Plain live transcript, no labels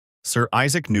Sir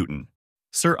Isaac Newton.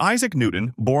 Sir Isaac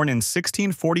Newton, born in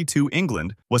 1642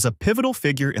 England, was a pivotal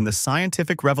figure in the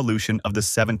scientific revolution of the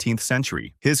 17th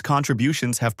century. His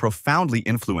contributions have profoundly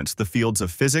influenced the fields of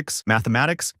physics,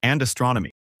 mathematics, and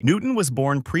astronomy. Newton was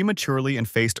born prematurely and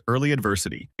faced early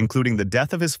adversity, including the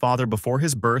death of his father before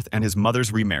his birth and his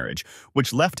mother's remarriage,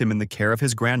 which left him in the care of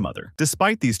his grandmother.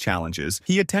 Despite these challenges,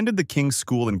 he attended the King's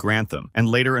School in Grantham and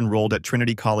later enrolled at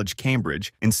Trinity College,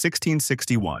 Cambridge, in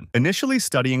 1661. Initially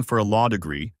studying for a law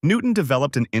degree, Newton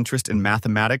developed an interest in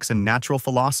mathematics and natural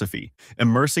philosophy,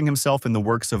 immersing himself in the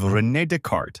works of René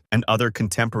Descartes and other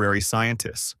contemporary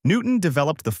scientists. Newton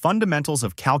developed the fundamentals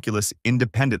of calculus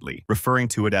independently, referring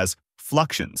to it as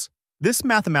fluxions. This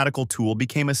mathematical tool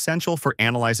became essential for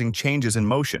analyzing changes in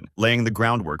motion, laying the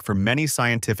groundwork for many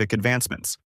scientific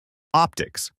advancements.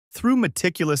 Optics. Through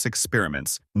meticulous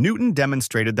experiments, Newton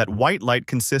demonstrated that white light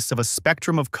consists of a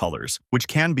spectrum of colors, which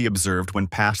can be observed when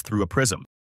passed through a prism.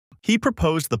 He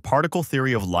proposed the particle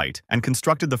theory of light and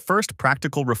constructed the first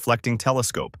practical reflecting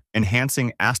telescope,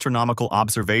 enhancing astronomical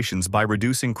observations by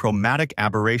reducing chromatic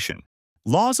aberration.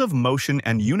 Laws of motion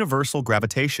and universal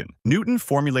gravitation. Newton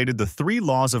formulated the three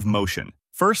laws of motion.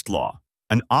 First law: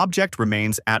 an object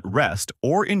remains at rest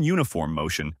or in uniform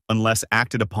motion unless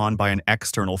acted upon by an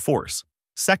external force.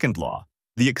 Second law: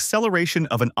 the acceleration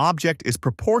of an object is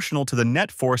proportional to the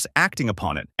net force acting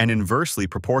upon it and inversely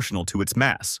proportional to its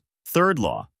mass. Third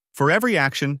law: for every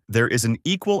action, there is an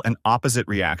equal and opposite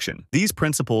reaction. These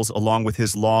principles, along with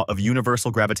his law of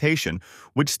universal gravitation,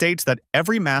 which states that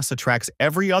every mass attracts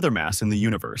every other mass in the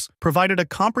universe, provided a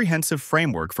comprehensive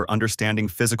framework for understanding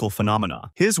physical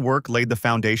phenomena. His work laid the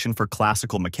foundation for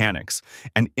classical mechanics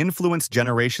and influenced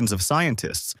generations of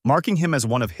scientists, marking him as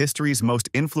one of history's most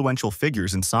influential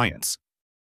figures in science.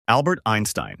 Albert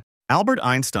Einstein. Albert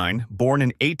Einstein, born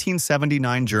in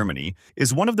 1879 Germany,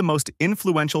 is one of the most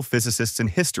influential physicists in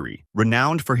history,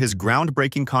 renowned for his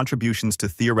groundbreaking contributions to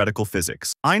theoretical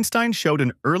physics. Einstein showed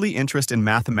an early interest in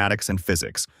mathematics and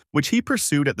physics, which he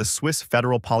pursued at the Swiss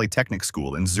Federal Polytechnic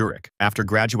School in Zurich. After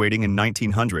graduating in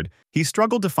 1900, he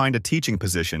struggled to find a teaching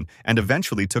position and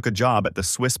eventually took a job at the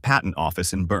Swiss Patent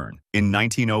Office in Bern. In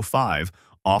 1905,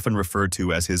 often referred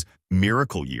to as his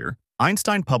miracle year,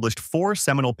 Einstein published 4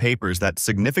 seminal papers that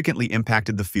significantly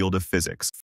impacted the field of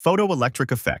physics.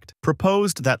 Photoelectric effect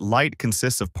proposed that light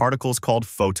consists of particles called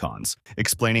photons,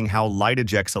 explaining how light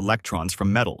ejects electrons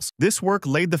from metals. This work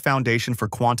laid the foundation for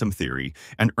quantum theory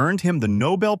and earned him the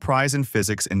Nobel Prize in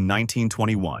Physics in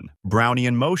 1921.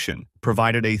 Brownian motion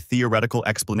provided a theoretical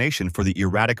explanation for the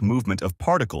erratic movement of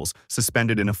particles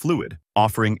suspended in a fluid,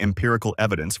 offering empirical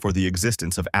evidence for the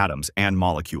existence of atoms and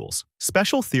molecules.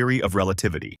 Special theory of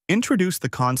relativity introduced the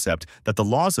concept that the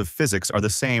laws of physics are the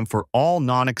same for all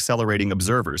non-accelerating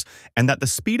observers and that the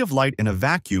speed of light in a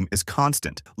vacuum is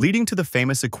constant, leading to the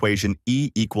famous equation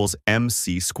E equals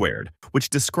mc squared, which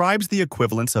describes the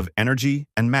equivalence of energy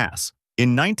and mass.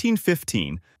 In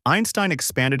 1915, Einstein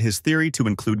expanded his theory to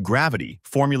include gravity,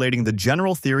 formulating the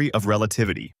general theory of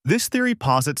relativity. This theory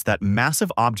posits that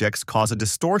massive objects cause a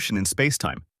distortion in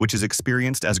spacetime, which is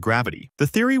experienced as gravity. The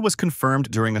theory was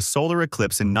confirmed during a solar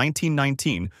eclipse in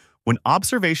 1919 when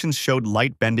observations showed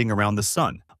light bending around the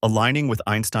sun, aligning with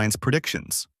Einstein's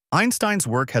predictions. Einstein's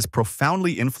work has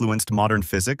profoundly influenced modern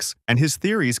physics, and his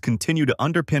theories continue to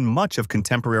underpin much of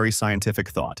contemporary scientific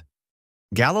thought.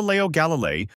 Galileo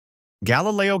Galilei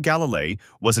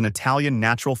was an Italian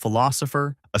natural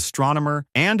philosopher, astronomer,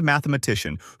 and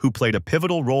mathematician who played a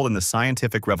pivotal role in the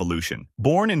scientific revolution.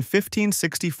 Born in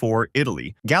 1564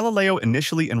 Italy, Galileo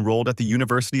initially enrolled at the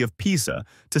University of Pisa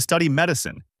to study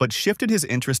medicine, but shifted his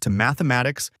interest to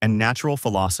mathematics and natural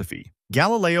philosophy.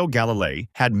 Galileo Galilei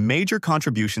had major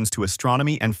contributions to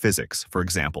astronomy and physics, for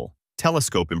example,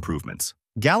 telescope improvements.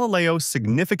 Galileo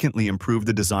significantly improved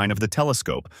the design of the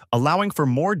telescope, allowing for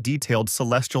more detailed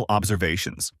celestial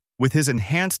observations. With his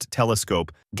enhanced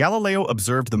telescope, Galileo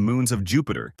observed the moons of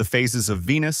Jupiter, the phases of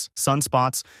Venus,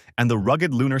 sunspots, and the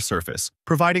rugged lunar surface,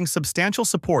 providing substantial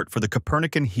support for the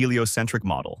Copernican heliocentric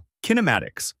model.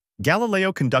 Kinematics.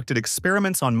 Galileo conducted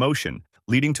experiments on motion,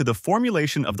 leading to the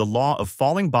formulation of the law of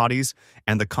falling bodies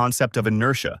and the concept of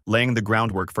inertia, laying the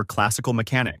groundwork for classical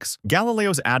mechanics.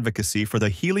 Galileo's advocacy for the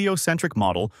heliocentric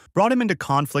model brought him into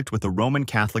conflict with the Roman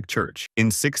Catholic Church. In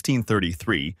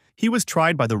 1633, he was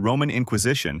tried by the Roman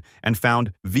Inquisition and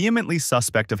found vehemently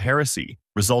suspect of heresy,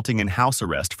 resulting in house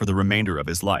arrest for the remainder of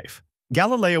his life.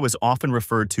 Galileo is often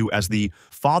referred to as the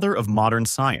father of modern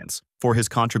science for his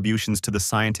contributions to the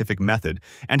scientific method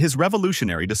and his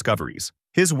revolutionary discoveries.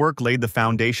 His work laid the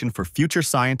foundation for future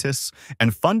scientists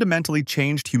and fundamentally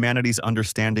changed humanity's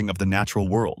understanding of the natural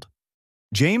world.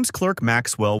 James Clerk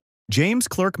Maxwell James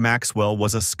Clerk Maxwell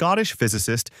was a Scottish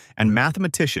physicist and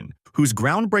mathematician whose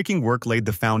groundbreaking work laid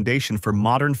the foundation for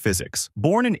modern physics.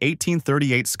 Born in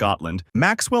 1838 Scotland,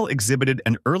 Maxwell exhibited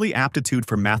an early aptitude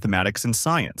for mathematics and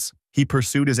science. He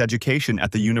pursued his education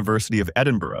at the University of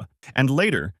Edinburgh and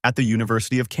later at the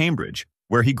University of Cambridge,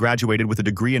 where he graduated with a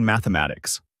degree in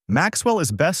mathematics. Maxwell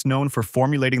is best known for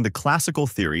formulating the classical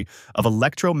theory of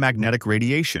electromagnetic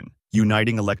radiation,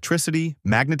 uniting electricity,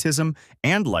 magnetism,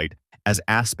 and light as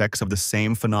aspects of the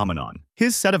same phenomenon.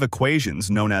 His set of equations,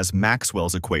 known as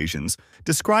Maxwell's equations,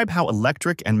 describe how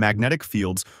electric and magnetic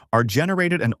fields are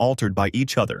generated and altered by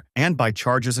each other and by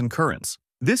charges and currents.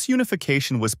 This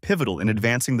unification was pivotal in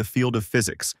advancing the field of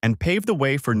physics and paved the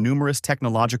way for numerous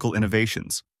technological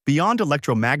innovations. Beyond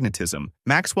electromagnetism,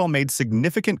 Maxwell made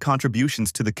significant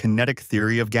contributions to the kinetic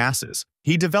theory of gases.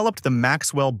 He developed the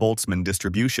Maxwell-Boltzmann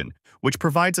distribution, which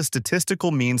provides a statistical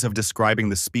means of describing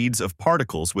the speeds of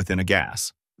particles within a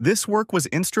gas. This work was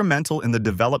instrumental in the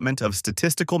development of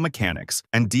statistical mechanics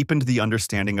and deepened the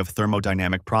understanding of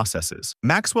thermodynamic processes.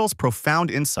 Maxwell's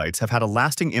profound insights have had a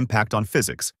lasting impact on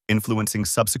physics, influencing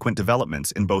subsequent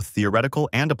developments in both theoretical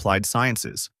and applied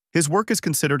sciences. His work is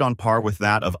considered on par with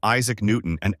that of Isaac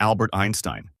Newton and Albert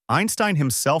Einstein. Einstein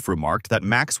himself remarked that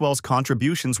Maxwell's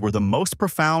contributions were the most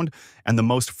profound and the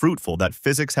most fruitful that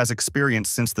physics has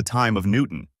experienced since the time of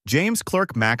Newton. James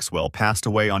Clerk Maxwell passed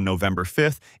away on November 5,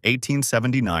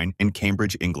 1879, in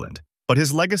Cambridge, England. But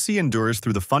his legacy endures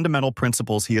through the fundamental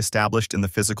principles he established in the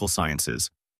physical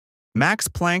sciences. Max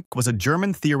Planck was a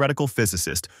German theoretical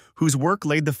physicist whose work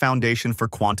laid the foundation for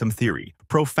quantum theory,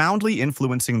 profoundly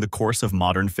influencing the course of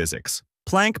modern physics.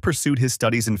 Planck pursued his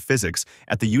studies in physics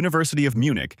at the University of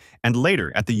Munich and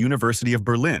later at the University of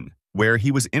Berlin, where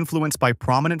he was influenced by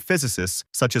prominent physicists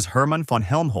such as Hermann von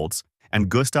Helmholtz and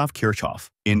Gustav Kirchhoff.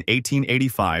 In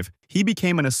 1885, he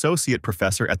became an associate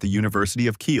professor at the University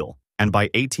of Kiel, and by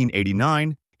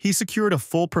 1889, he secured a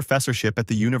full professorship at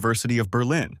the University of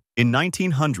Berlin. In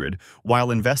 1900,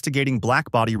 while investigating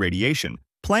blackbody radiation,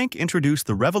 Planck introduced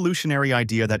the revolutionary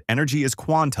idea that energy is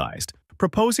quantized,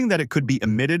 proposing that it could be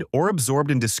emitted or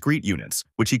absorbed in discrete units,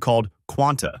 which he called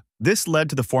quanta. This led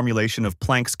to the formulation of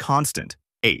Planck's constant,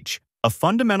 h, a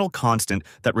fundamental constant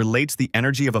that relates the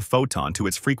energy of a photon to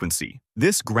its frequency.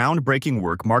 This groundbreaking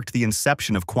work marked the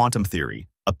inception of quantum theory,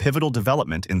 a pivotal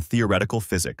development in theoretical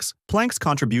physics. Planck's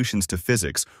contributions to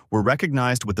physics were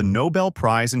recognized with the Nobel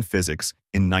Prize in Physics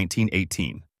in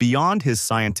 1918. Beyond his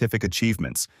scientific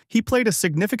achievements, he played a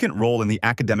significant role in the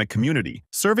academic community,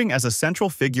 serving as a central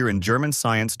figure in German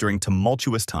science during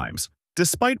tumultuous times.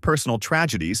 Despite personal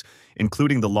tragedies,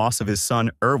 including the loss of his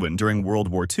son Erwin during World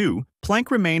War II,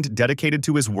 Planck remained dedicated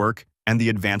to his work and the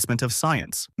advancement of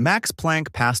science. Max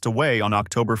Planck passed away on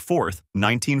October 4,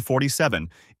 1947,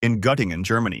 in Göttingen,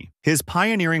 Germany. His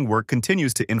pioneering work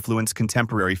continues to influence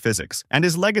contemporary physics, and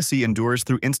his legacy endures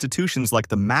through institutions like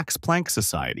the Max Planck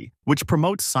Society, which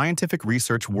promotes scientific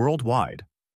research worldwide.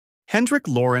 Hendrik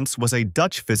Lorentz was a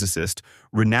Dutch physicist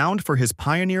renowned for his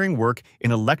pioneering work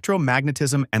in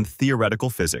electromagnetism and theoretical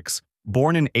physics.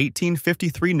 Born in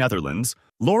 1853 Netherlands,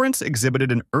 Lorentz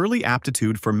exhibited an early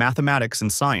aptitude for mathematics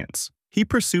and science. He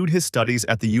pursued his studies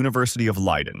at the University of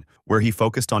Leiden, where he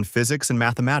focused on physics and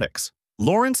mathematics.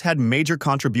 Lorentz had major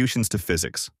contributions to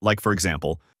physics, like, for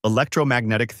example,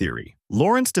 electromagnetic theory.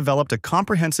 Lorentz developed a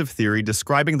comprehensive theory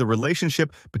describing the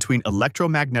relationship between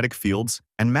electromagnetic fields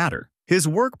and matter. His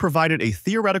work provided a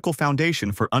theoretical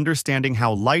foundation for understanding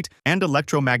how light and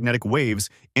electromagnetic waves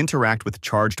interact with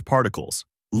charged particles.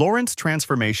 Lorentz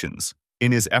transformations.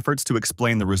 In his efforts to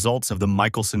explain the results of the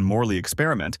Michelson-Morley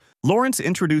experiment, Lorentz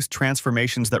introduced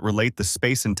transformations that relate the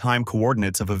space and time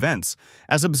coordinates of events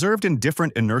as observed in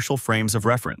different inertial frames of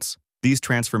reference. These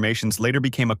transformations later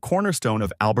became a cornerstone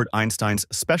of Albert Einstein's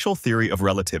special theory of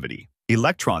relativity.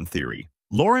 Electron theory.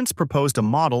 Lorentz proposed a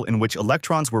model in which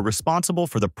electrons were responsible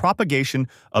for the propagation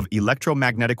of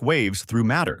electromagnetic waves through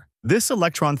matter. This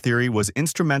electron theory was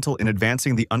instrumental in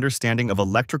advancing the understanding of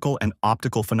electrical and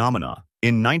optical phenomena.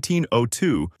 In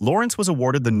 1902, Lorentz was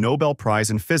awarded the Nobel Prize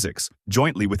in Physics,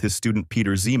 jointly with his student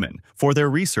Peter Zeeman, for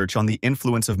their research on the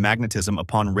influence of magnetism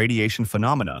upon radiation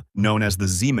phenomena, known as the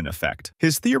Zeeman effect.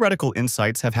 His theoretical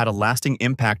insights have had a lasting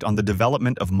impact on the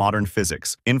development of modern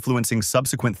physics, influencing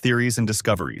subsequent theories and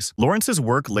discoveries. Lorentz's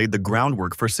work laid the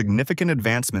groundwork for significant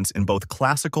advancements in both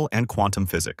classical and quantum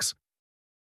physics.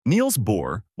 Niels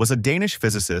Bohr was a Danish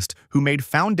physicist who made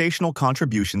foundational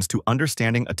contributions to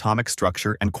understanding atomic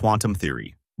structure and quantum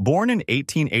theory. Born in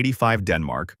 1885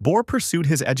 Denmark, Bohr pursued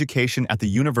his education at the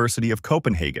University of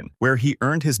Copenhagen, where he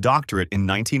earned his doctorate in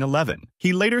 1911.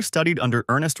 He later studied under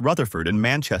Ernest Rutherford in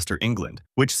Manchester, England,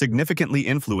 which significantly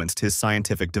influenced his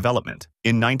scientific development.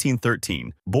 In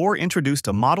 1913, Bohr introduced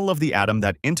a model of the atom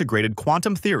that integrated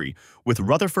quantum theory with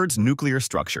Rutherford's nuclear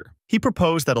structure. He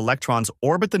proposed that electrons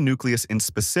orbit the nucleus in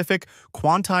specific,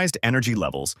 quantized energy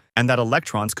levels, and that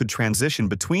electrons could transition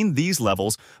between these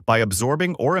levels by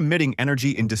absorbing or emitting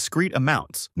energy in discrete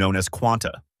amounts, known as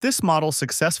quanta. This model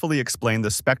successfully explained the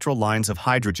spectral lines of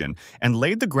hydrogen and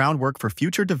laid the groundwork for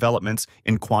future developments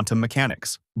in quantum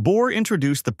mechanics. Bohr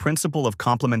introduced the principle of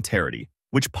complementarity,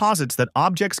 which posits that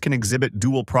objects can exhibit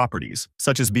dual properties,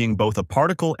 such as being both a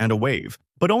particle and a wave,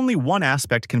 but only one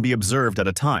aspect can be observed at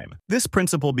a time. This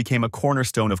principle became a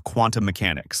cornerstone of quantum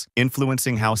mechanics,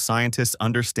 influencing how scientists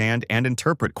understand and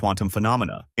interpret quantum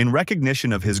phenomena. In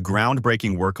recognition of his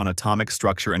groundbreaking work on atomic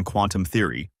structure and quantum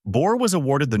theory, Bohr was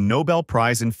awarded the Nobel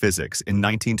Prize in Physics in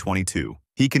 1922.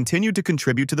 He continued to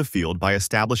contribute to the field by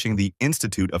establishing the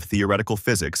Institute of Theoretical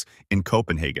Physics in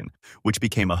Copenhagen, which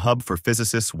became a hub for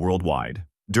physicists worldwide.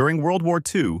 During World War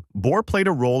II, Bohr played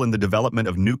a role in the development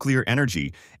of nuclear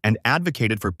energy and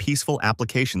advocated for peaceful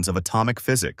applications of atomic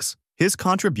physics. His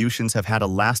contributions have had a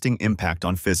lasting impact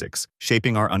on physics,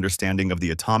 shaping our understanding of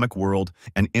the atomic world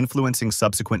and influencing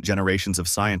subsequent generations of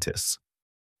scientists.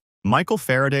 Michael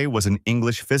Faraday was an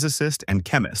English physicist and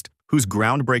chemist whose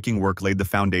groundbreaking work laid the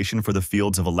foundation for the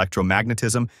fields of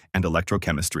electromagnetism and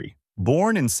electrochemistry.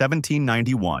 Born in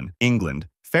 1791, England,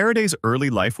 Faraday's early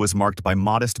life was marked by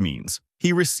modest means.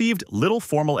 He received little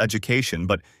formal education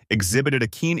but exhibited a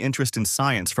keen interest in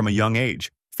science from a young age.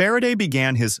 Faraday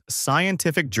began his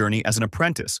scientific journey as an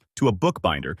apprentice to a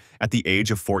bookbinder at the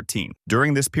age of 14.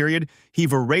 During this period, he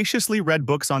voraciously read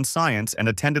books on science and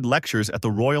attended lectures at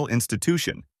the Royal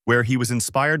Institution, where he was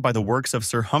inspired by the works of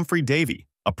Sir Humphry Davy,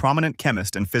 a prominent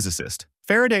chemist and physicist.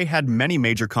 Faraday had many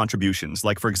major contributions,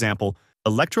 like, for example,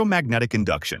 electromagnetic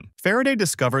induction. Faraday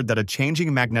discovered that a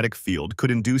changing magnetic field could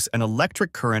induce an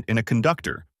electric current in a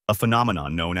conductor, a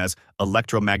phenomenon known as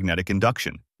electromagnetic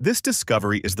induction. This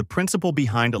discovery is the principle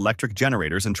behind electric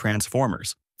generators and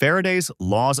transformers. Faraday's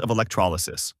laws of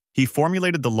electrolysis. He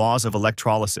formulated the laws of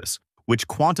electrolysis, which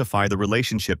quantify the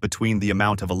relationship between the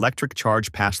amount of electric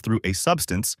charge passed through a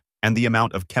substance and the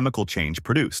amount of chemical change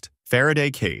produced.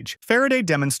 Faraday cage. Faraday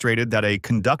demonstrated that a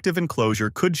conductive enclosure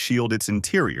could shield its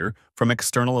interior from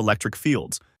external electric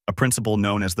fields, a principle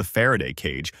known as the Faraday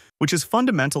cage, which is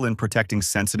fundamental in protecting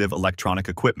sensitive electronic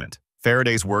equipment.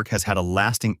 Faraday's work has had a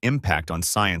lasting impact on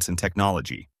science and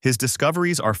technology. His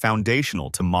discoveries are foundational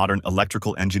to modern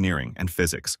electrical engineering and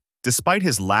physics. Despite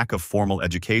his lack of formal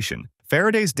education,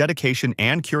 Faraday's dedication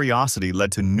and curiosity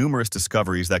led to numerous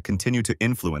discoveries that continue to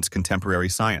influence contemporary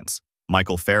science.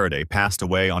 Michael Faraday passed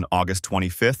away on August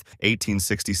 25,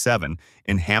 1867,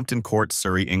 in Hampton Court,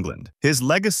 Surrey, England. His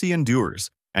legacy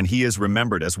endures, and he is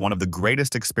remembered as one of the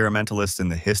greatest experimentalists in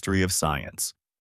the history of science.